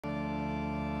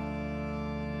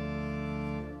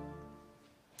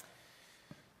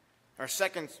Our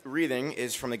second reading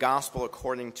is from the Gospel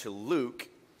according to Luke.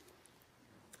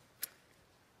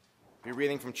 We're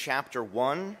reading from chapter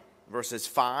 1, verses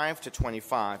 5 to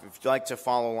 25. If you'd like to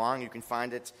follow along, you can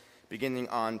find it beginning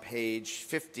on page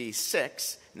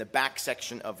 56 in the back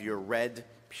section of your Red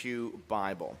Pew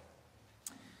Bible.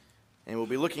 And we'll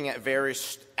be looking at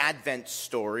various Advent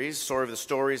stories, sort of the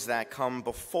stories that come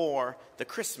before the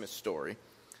Christmas story.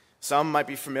 Some might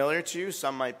be familiar to you,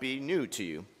 some might be new to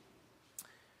you.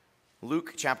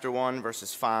 Luke chapter 1,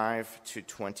 verses 5 to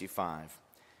 25.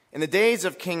 In the days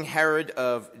of King Herod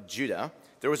of Judah,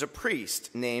 there was a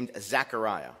priest named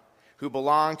Zechariah, who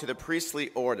belonged to the priestly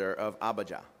order of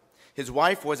Abijah. His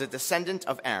wife was a descendant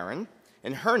of Aaron,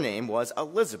 and her name was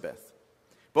Elizabeth.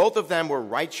 Both of them were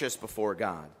righteous before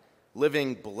God,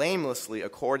 living blamelessly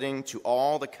according to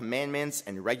all the commandments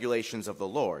and regulations of the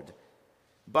Lord.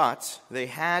 But they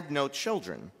had no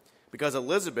children, because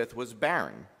Elizabeth was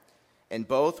barren, and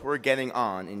both were getting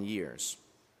on in years.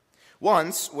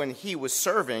 Once, when he was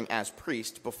serving as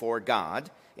priest before God,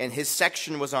 and his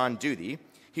section was on duty,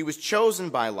 he was chosen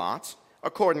by lot,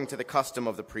 according to the custom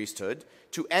of the priesthood,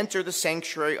 to enter the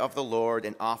sanctuary of the Lord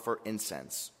and offer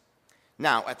incense.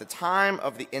 Now, at the time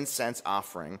of the incense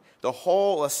offering, the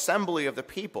whole assembly of the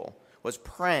people was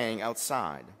praying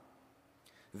outside.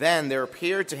 Then there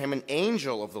appeared to him an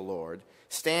angel of the Lord,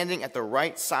 standing at the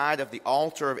right side of the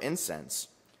altar of incense.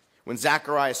 When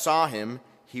Zechariah saw him,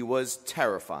 he was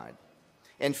terrified,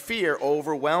 and fear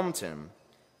overwhelmed him.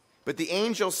 But the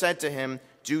angel said to him,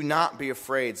 "Do not be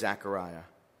afraid, Zechariah,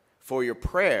 for your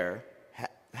prayer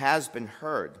has been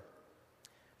heard.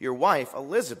 Your wife,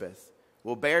 Elizabeth,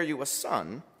 will bear you a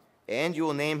son, and you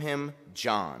will name him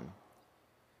John.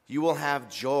 You will have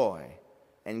joy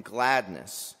and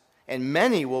gladness, and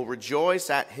many will rejoice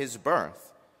at his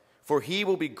birth, for he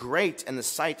will be great in the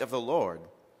sight of the Lord.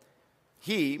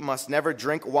 He must never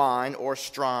drink wine or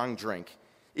strong drink.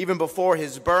 Even before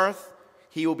his birth,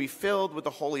 he will be filled with the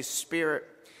Holy Spirit.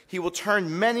 He will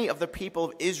turn many of the people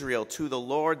of Israel to the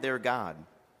Lord their God.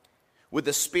 With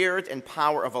the spirit and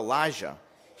power of Elijah,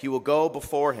 he will go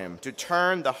before him to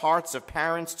turn the hearts of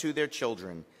parents to their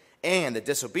children and the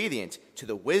disobedient to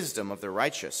the wisdom of the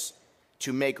righteous,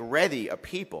 to make ready a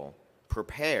people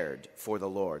prepared for the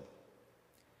Lord."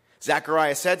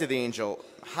 Zechariah said to the angel,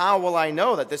 "How will I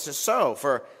know that this is so?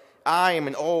 For I am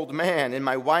an old man, and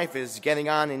my wife is getting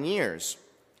on in years."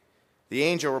 The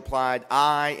angel replied,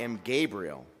 "I am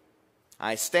Gabriel.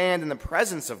 I stand in the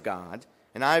presence of God,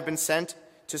 and I have been sent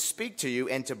to speak to you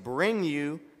and to bring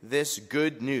you this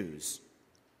good news.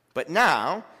 But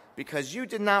now, because you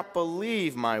did not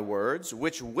believe my words,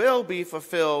 which will be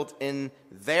fulfilled in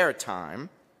their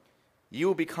time, you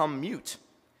will become mute,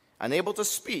 unable to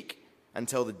speak,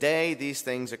 until the day these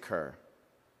things occur."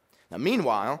 Now,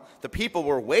 meanwhile, the people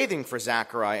were waiting for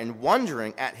Zechariah and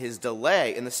wondering at his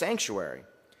delay in the sanctuary.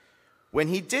 When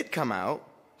he did come out,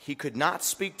 he could not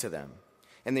speak to them,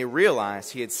 and they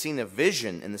realized he had seen a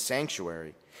vision in the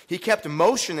sanctuary. He kept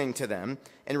motioning to them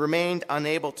and remained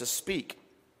unable to speak.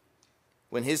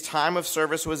 When his time of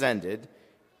service was ended,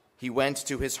 he went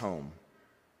to his home.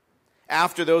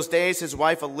 After those days, his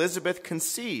wife Elizabeth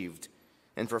conceived,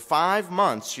 and for 5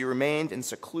 months she remained in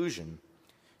seclusion.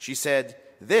 She said,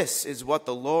 "This is what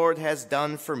the Lord has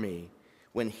done for me,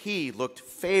 when he looked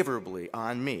favorably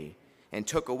on me and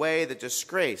took away the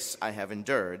disgrace I have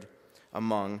endured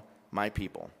among my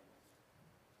people."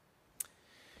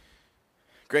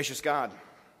 Gracious God,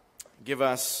 give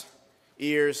us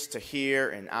ears to hear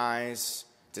and eyes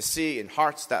to see and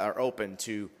hearts that are open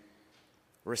to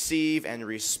receive and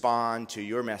respond to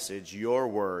your message, your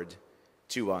word,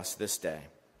 to us this day.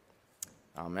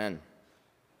 Amen.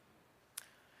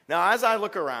 Now, as I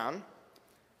look around,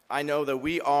 I know that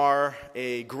we are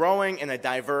a growing and a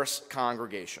diverse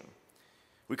congregation.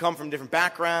 We come from different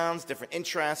backgrounds, different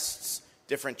interests,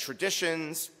 different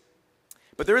traditions,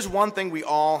 but there is one thing we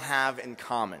all have in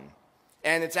common,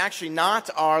 and it's actually not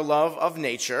our love of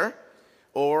nature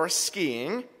or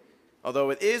skiing, although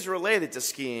it is related to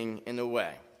skiing in a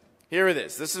way. Here it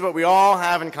is. This is what we all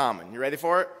have in common. You ready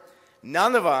for it?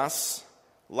 None of us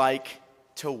like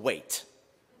to wait.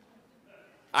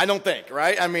 I don't think,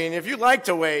 right? I mean, if you like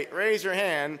to wait, raise your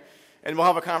hand, and we'll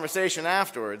have a conversation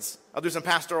afterwards. I'll do some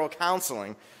pastoral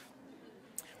counseling.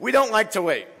 We don't like to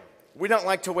wait. We don't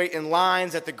like to wait in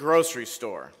lines at the grocery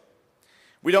store.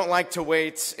 We don't like to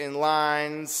wait in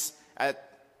lines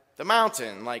at the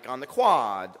mountain, like on the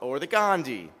quad or the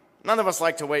Gandhi. None of us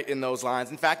like to wait in those lines.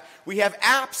 In fact, we have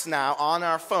apps now on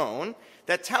our phone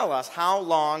that tell us how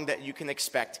long that you can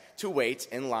expect to wait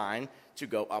in line to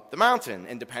go up the mountain.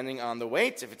 And depending on the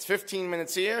wait, if it's 15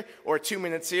 minutes here or 2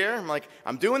 minutes here,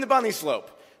 I'm doing the bunny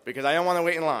slope. because I don't want to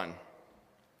wait in line.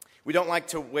 We don't like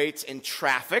to wait in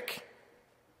traffic,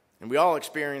 and we all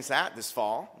experienced that this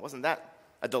fall. Wasn't that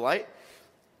a delight?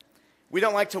 We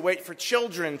don't like to wait for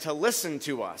children to listen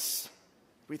to us.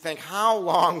 We think, how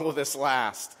long will this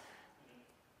last?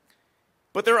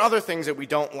 But there are other things that we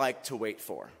don't like to wait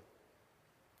for.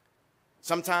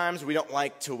 Sometimes we don't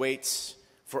like to wait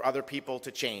for other people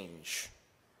to change.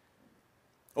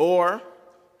 Or,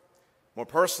 more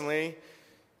personally,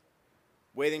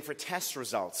 waiting for test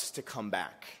results to come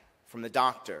back from the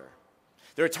doctor.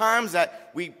 There are times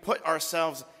that we put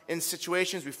ourselves in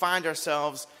situations, we find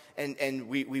ourselves, and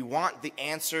we want the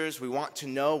answers, we want to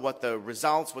know what the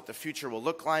results, what the future will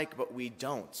look like, but we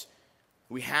don't.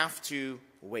 We have to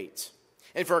wait.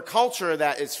 And for a culture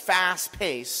that is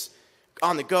fast-paced,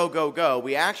 on the go, go, go,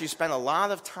 we actually spend a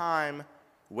lot of time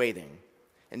waiting.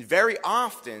 And very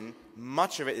often,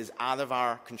 much of it is out of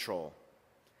our control,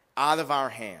 out of our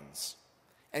hands.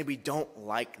 And we don't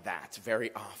like that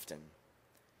very often.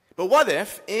 But what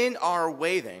if, in our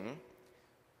waiting,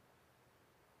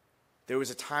 there was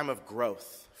a time of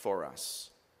growth for us?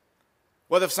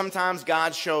 What if sometimes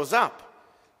God shows up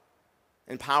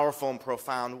in powerful and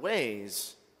profound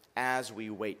ways as we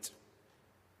wait?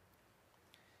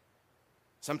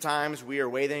 Sometimes we are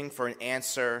waiting for an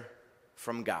answer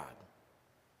from God.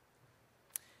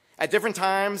 At different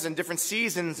times and different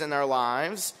seasons in our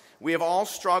lives, we have all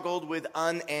struggled with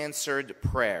unanswered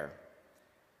prayer.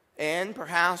 And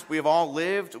perhaps we have all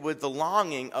lived with the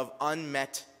longing of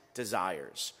unmet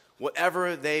desires,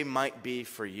 whatever they might be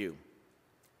for you.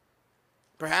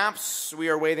 Perhaps we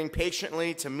are waiting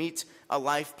patiently to meet a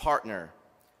life partner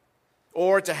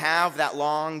or to have that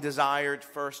long-desired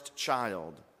first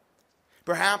child.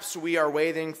 Perhaps we are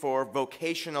waiting for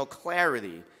vocational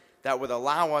clarity that would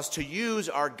allow us to use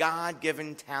our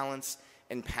God-given talents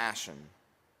and passion.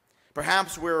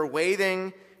 Perhaps we're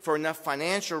waiting for enough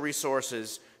financial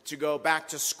resources to go back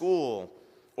to school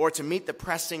or to meet the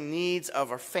pressing needs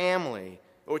of our family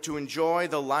or to enjoy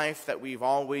the life that we've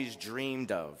always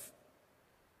dreamed of.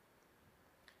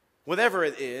 Whatever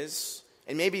it is,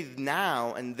 and maybe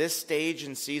now in this stage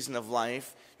and season of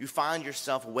life, you find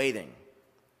yourself waiting.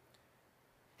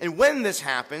 And when this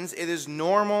happens, it is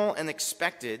normal and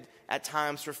expected at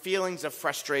times for feelings of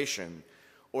frustration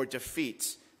or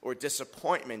defeat or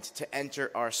disappointment to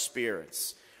enter our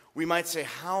spirits. We might say,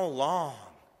 how long?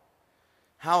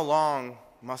 How long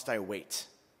must I wait?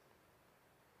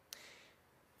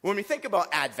 When we think about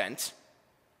Advent,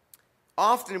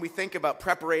 often we think about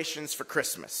preparations for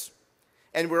Christmas.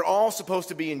 And we're all supposed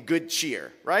to be in good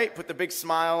cheer, right? Put the big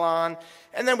smile on.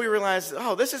 And then we realize,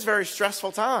 oh, this is a very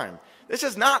stressful time. This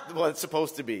is not what it's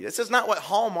supposed to be. This is not what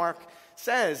Hallmark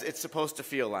says it's supposed to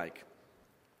feel like.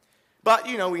 But,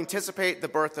 we anticipate the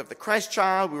birth of the Christ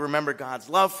child. We remember God's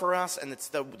love for us, and it's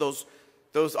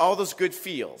all those good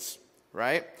feels,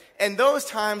 right? And those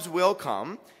times will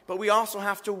come, but we also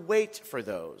have to wait for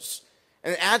those.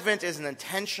 And Advent is an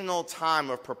intentional time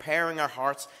of preparing our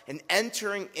hearts and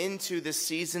entering into this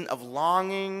season of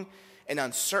longing and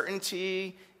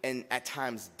uncertainty and at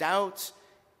times doubt.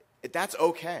 That's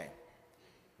okay.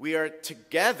 We are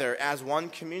together as one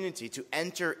community to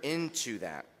enter into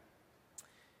that.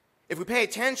 If we pay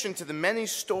attention to the many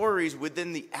stories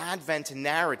within the Advent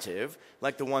narrative,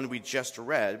 like the one we just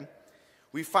read,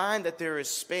 we find that there is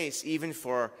space even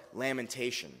for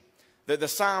lamentation. The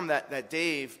psalm that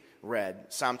Dave read,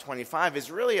 Psalm 25,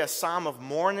 is really a psalm of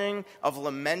mourning, of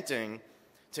lamenting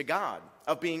to God,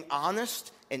 of being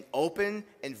honest and open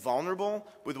and vulnerable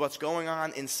with what's going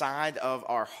on inside of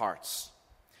our hearts.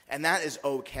 And that is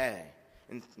okay.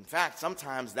 In fact,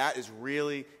 sometimes that is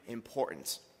really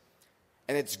important.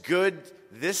 And it's good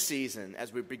this season,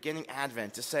 as we're beginning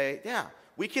Advent, to say, yeah,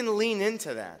 we can lean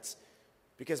into that.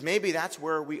 Because maybe that's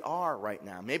where we are right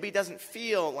now. Maybe it doesn't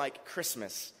feel like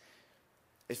Christmas.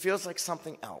 It feels like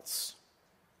something else.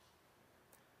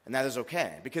 And that is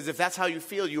okay. Because if that's how you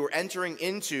feel, you are entering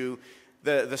into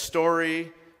the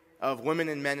story of women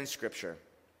and men in Scripture.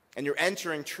 And you're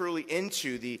entering truly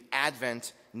into the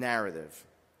Advent narrative.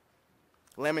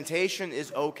 Lamentation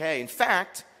is okay. In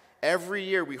fact, every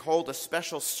year we hold a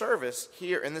special service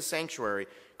here in the sanctuary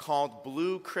called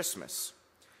Blue Christmas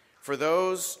for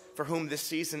those for whom this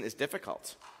season is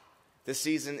difficult. This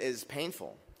season is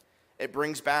painful. It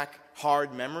brings back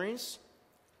hard memories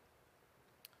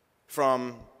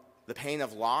from the pain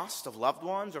of loss of loved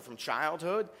ones or from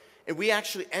childhood, and we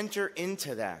actually enter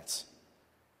into that.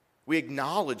 We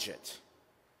acknowledge it.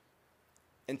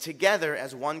 And together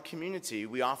as one community,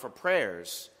 we offer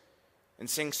prayers and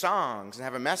sing songs and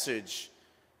have a message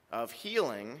of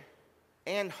healing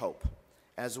and hope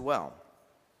as well.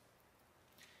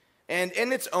 And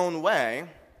in its own way,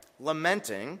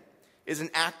 lamenting is an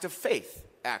act of faith,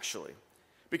 actually,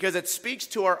 because it speaks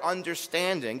to our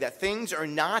understanding that things are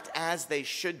not as they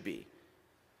should be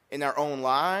in our own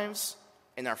lives,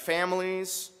 in our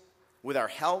families, with our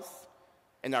health,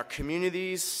 in our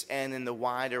communities, and in the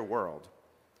wider world.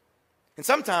 And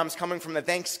sometimes, coming from the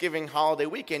Thanksgiving holiday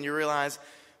weekend, you realize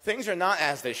things are not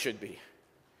as they should be,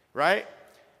 right?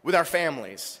 With our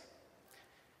families.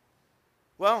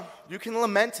 Well, you can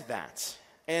lament that,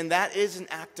 and that is an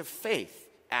act of faith,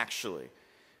 actually,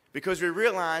 because we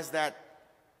realize that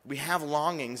we have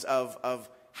longings of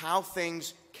how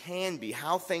things can be,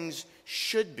 how things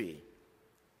should be.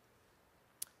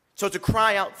 So to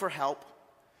cry out for help,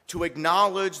 to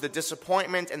acknowledge the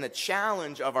disappointment and the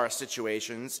challenge of our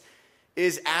situations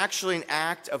is actually an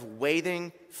act of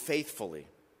waiting faithfully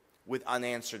with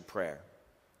unanswered prayer.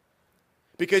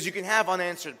 Because you can have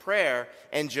unanswered prayer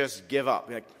and just give up.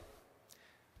 Be like,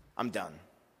 I'm done.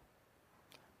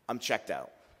 I'm checked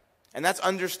out. And that's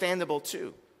understandable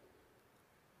too.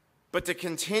 But to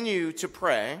continue to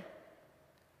pray,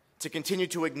 to continue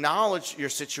to acknowledge your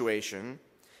situation,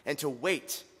 and to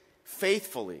wait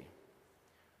faithfully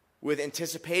with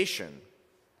anticipation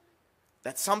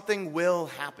that something will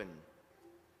happen.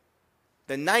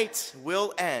 The night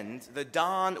will end, the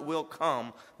dawn will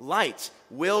come, light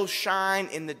will shine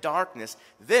in the darkness.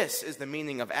 This is the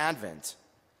meaning of Advent.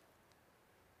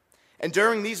 And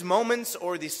during these moments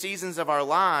or these seasons of our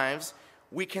lives,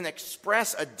 we can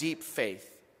express a deep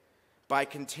faith by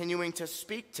continuing to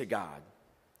speak to God,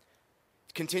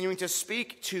 continuing to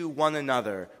speak to one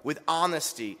another with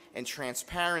honesty and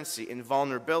transparency and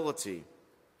vulnerability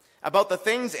about the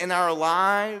things in our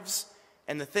lives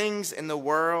and the things in the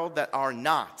world that are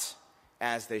not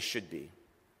as they should be.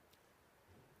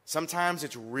 Sometimes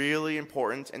it's really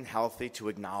important and healthy to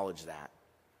acknowledge that,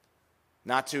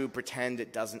 not to pretend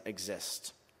it doesn't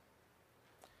exist.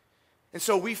 And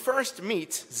so we first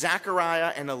meet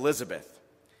Zechariah and Elizabeth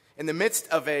in the midst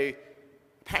of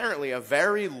apparently a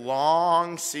very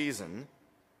long season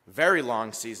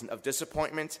of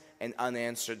disappointment and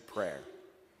unanswered prayer.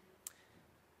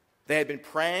 They had been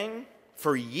praying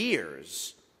for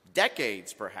years,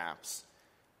 decades perhaps,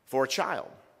 for a child.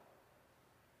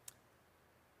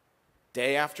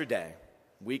 Day after day,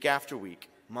 week after week,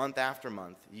 month after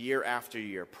month, year after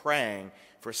year, praying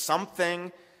for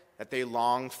something that they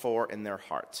longed for in their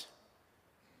heart.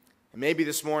 And maybe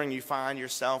this morning you find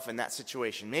yourself in that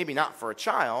situation, maybe not for a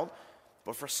child,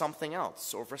 but for something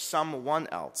else or for someone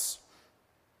else.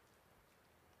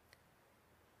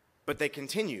 But they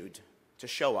continued to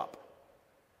show up.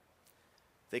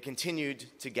 They continued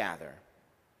to gather.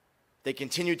 They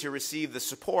continued to receive the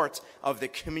support of the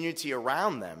community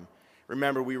around them.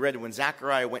 Remember, we read when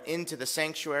Zechariah went into the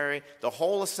sanctuary, the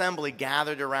whole assembly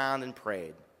gathered around and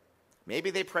prayed.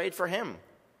 Maybe they prayed for him.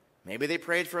 Maybe they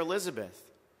prayed for Elizabeth.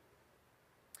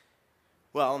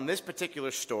 Well, in this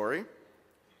particular story,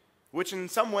 which in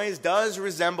some ways does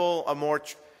resemble a more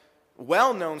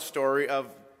well-known story of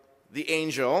the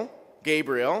angel,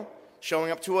 Gabriel,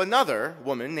 showing up to another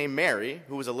woman named Mary,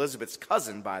 who was Elizabeth's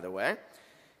cousin, by the way.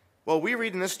 Well, we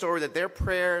read in this story that their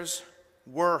prayers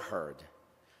were heard,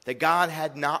 that God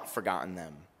had not forgotten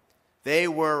them. They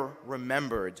were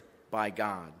remembered by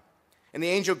God. And the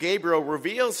angel Gabriel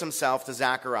reveals himself to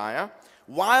Zechariah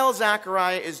while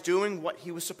Zechariah is doing what he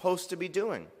was supposed to be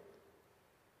doing,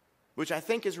 which I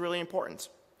think is really important.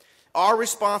 Our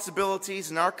responsibilities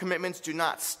and our commitments do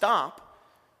not stop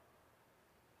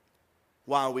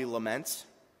while we lament,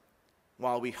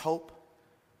 while we hope,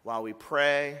 while we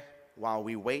pray, while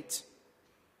we wait.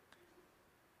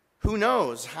 Who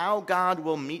knows how God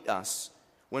will meet us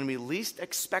when we least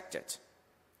expect it,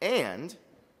 and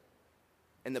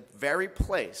in the very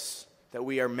place that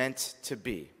we are meant to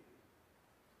be.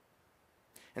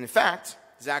 And in fact,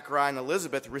 Zechariah and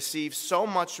Elizabeth received so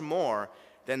much more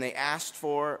than they asked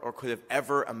for or could have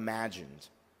ever imagined,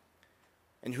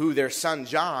 and who their son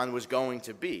John was going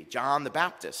to be, John the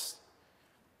Baptist.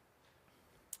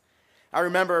 I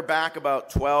remember back about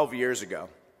 12 years ago,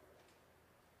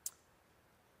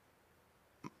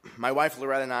 my wife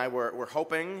Loretta and I were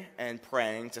hoping and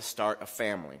praying to start a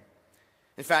family.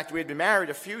 In fact, we had been married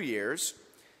a few years,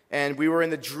 and we were in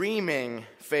the dreaming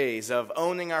phase of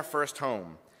owning our first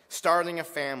home, starting a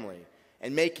family,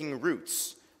 and making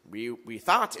roots. We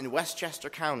thought in Westchester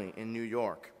County in New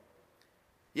York.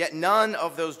 Yet none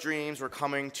of those dreams were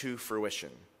coming to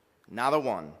fruition, not a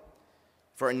one,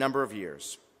 for a number of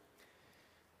years.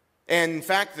 And in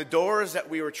fact, the doors that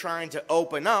we were trying to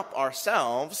open up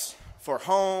ourselves for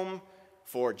home,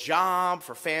 for job,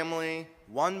 for family,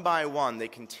 one by one, they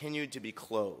continued to be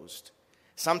closed.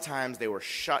 sometimes they were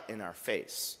shut in our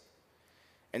face.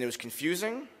 And it was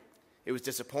confusing, it was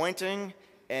disappointing,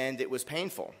 and it was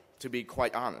painful, to be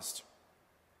quite honest.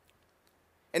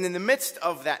 And in the midst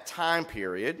of that time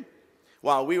period,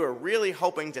 while we were really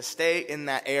hoping to stay in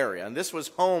that area, and this was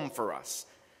home for us,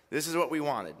 this is what we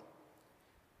wanted,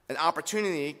 an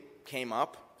opportunity came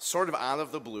up, sort of out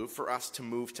of the blue, for us to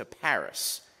move to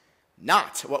Paris.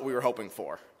 Not what we were hoping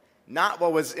for. Not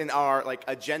what was in our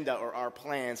agenda or our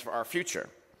plans for our future.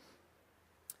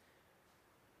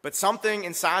 But something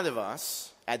inside of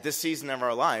us at this season of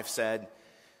our life said,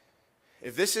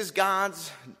 if this is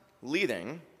God's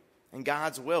leading and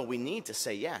God's will, we need to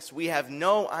say yes. We have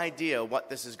no idea what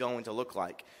this is going to look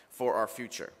like for our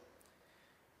future.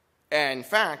 And in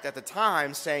fact, at the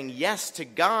time, saying yes to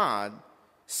God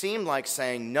seemed like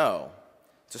saying no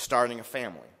to starting a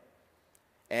family.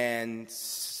 And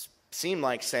seemed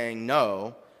like saying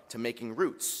no to making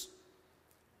roots.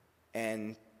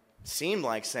 And seemed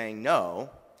like saying no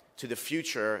to the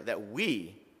future that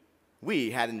we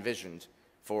had envisioned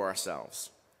for ourselves.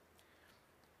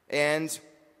 And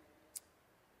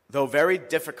though very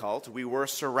difficult, we were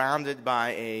surrounded by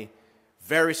a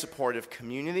very supportive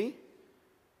community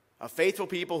of faithful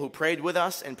people who prayed with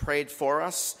us and prayed for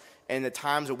us in the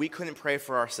times that we couldn't pray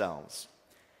for ourselves.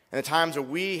 In the times where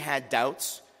we had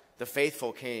doubts, the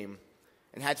faithful came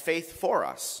and had faith for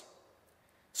us.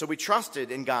 So we trusted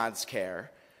in God's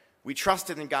care. We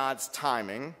trusted in God's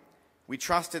timing. We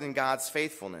trusted in God's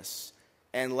faithfulness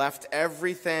and left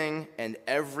everything and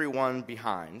everyone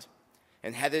behind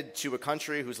and headed to a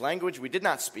country whose language we did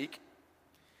not speak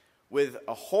with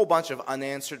a whole bunch of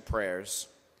unanswered prayers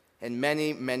and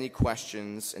many, many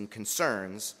questions and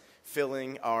concerns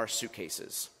filling our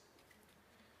suitcases.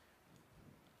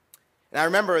 And I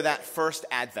remember that first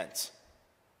Advent.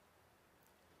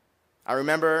 I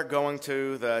remember going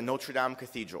to the Notre Dame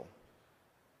Cathedral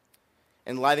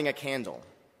and lighting a candle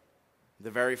at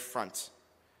the very front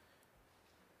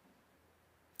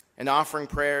and offering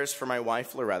prayers for my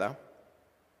wife, Loretta,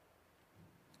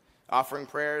 offering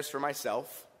prayers for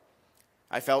myself.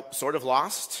 I felt sort of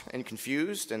lost and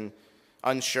confused and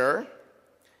unsure.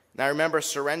 And I remember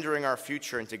surrendering our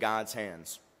future into God's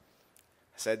hands.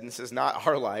 I said, this is not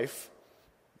our life.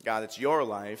 God, it's your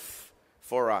life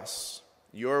for us.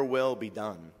 Your will be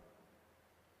done.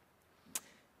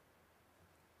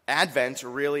 Advent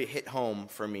really hit home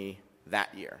for me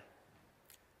that year.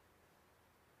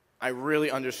 I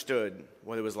really understood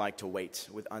what it was like to wait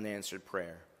with unanswered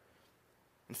prayer.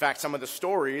 In fact, some of the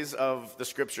stories of the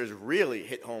scriptures really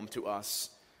hit home to us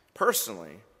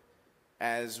personally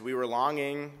as we were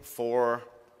longing for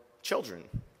children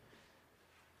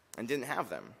and didn't have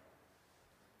them.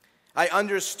 I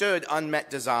understood unmet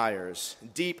desires,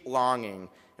 deep longing,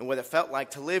 and what it felt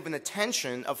like to live in the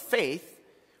tension of faith,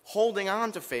 holding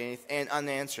on to faith, and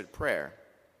unanswered prayer.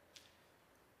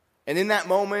 And in that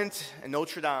moment in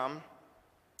Notre Dame,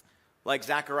 like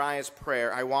Zechariah's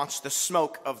prayer, I watched the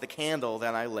smoke of the candle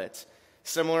that I lit,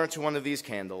 similar to one of these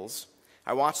candles.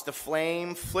 I watched the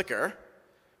flame flicker,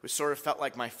 which sort of felt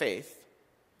like my faith,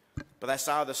 but I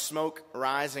saw the smoke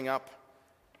rising up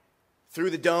through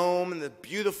the dome and the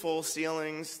beautiful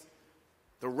ceilings,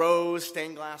 the rose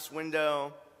stained glass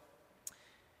window,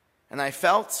 and I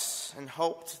felt and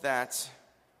hoped that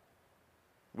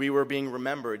we were being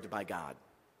remembered by God.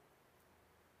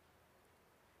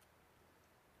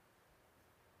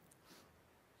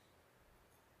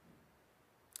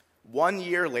 One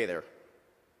year later,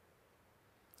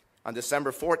 on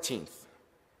December 14th,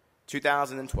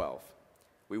 2012,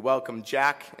 we welcomed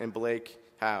Jack and Blake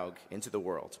Haug into the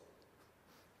world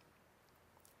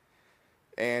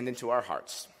and into our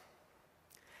hearts.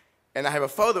 And I have a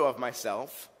photo of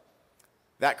myself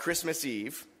that Christmas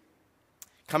Eve,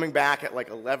 coming back at like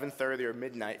 11:30 or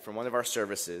midnight from one of our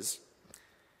services,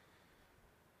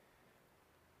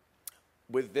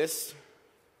 with this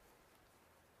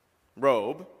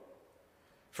robe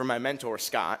from my mentor,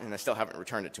 Scott, and I still haven't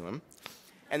returned it to him,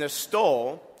 and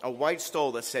a white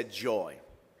stole that said joy.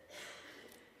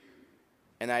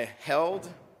 And I held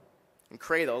and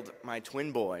cradled my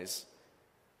twin boys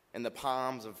in the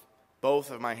palms of both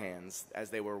of my hands as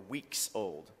they were weeks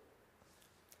old.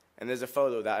 And there's a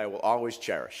photo that I will always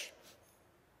cherish.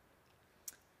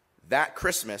 That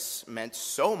Christmas meant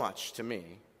so much to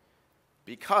me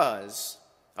because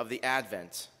of the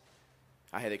Advent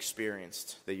I had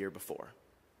experienced the year before.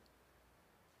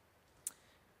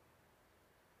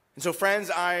 And so, friends,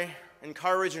 I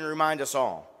encourage and remind us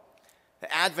all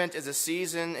that Advent is a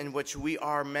season in which we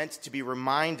are meant to be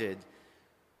reminded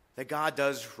that God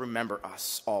does remember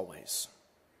us always.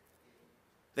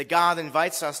 That God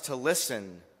invites us to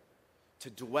listen, to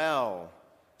dwell,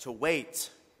 to wait,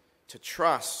 to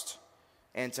trust,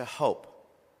 and to hope.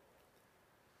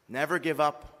 Never give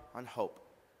up on hope.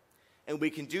 And we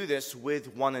can do this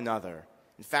with one another.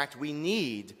 In fact, we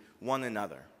need one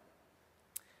another.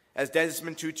 As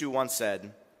Desmond Tutu once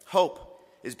said, hope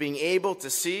is being able to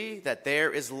see that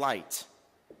there is light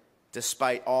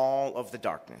despite all of the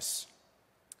darkness.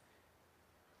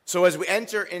 So as we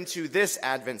enter into this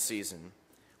Advent season,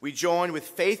 we join with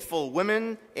faithful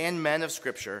women and men of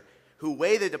Scripture who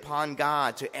waited upon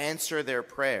God to answer their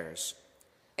prayers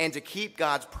and to keep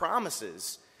God's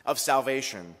promises of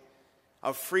salvation,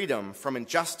 of freedom from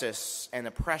injustice and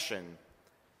oppression,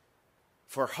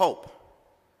 for hope,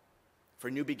 for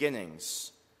new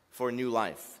beginnings, for new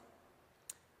life.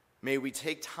 May we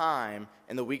take time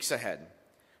in the weeks ahead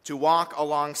to walk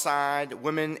alongside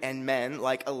women and men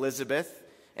like Elizabeth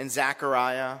and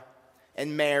Zachariah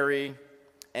and Mary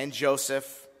and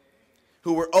Joseph,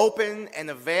 who were open and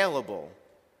available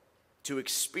to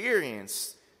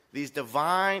experience these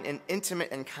divine and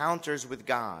intimate encounters with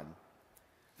God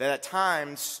that at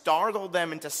times startled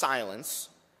them into silence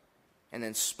and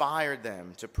inspired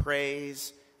them to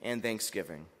praise and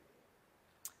thanksgiving.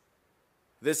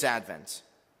 This Advent,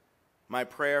 my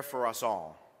prayer for us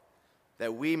all,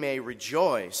 that we may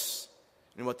rejoice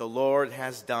in what the Lord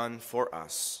has done for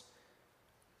us.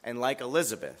 And like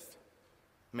Elizabeth,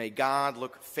 may God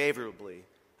look favorably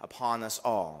upon us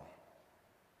all,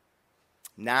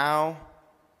 now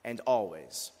and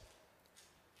always.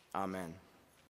 Amen.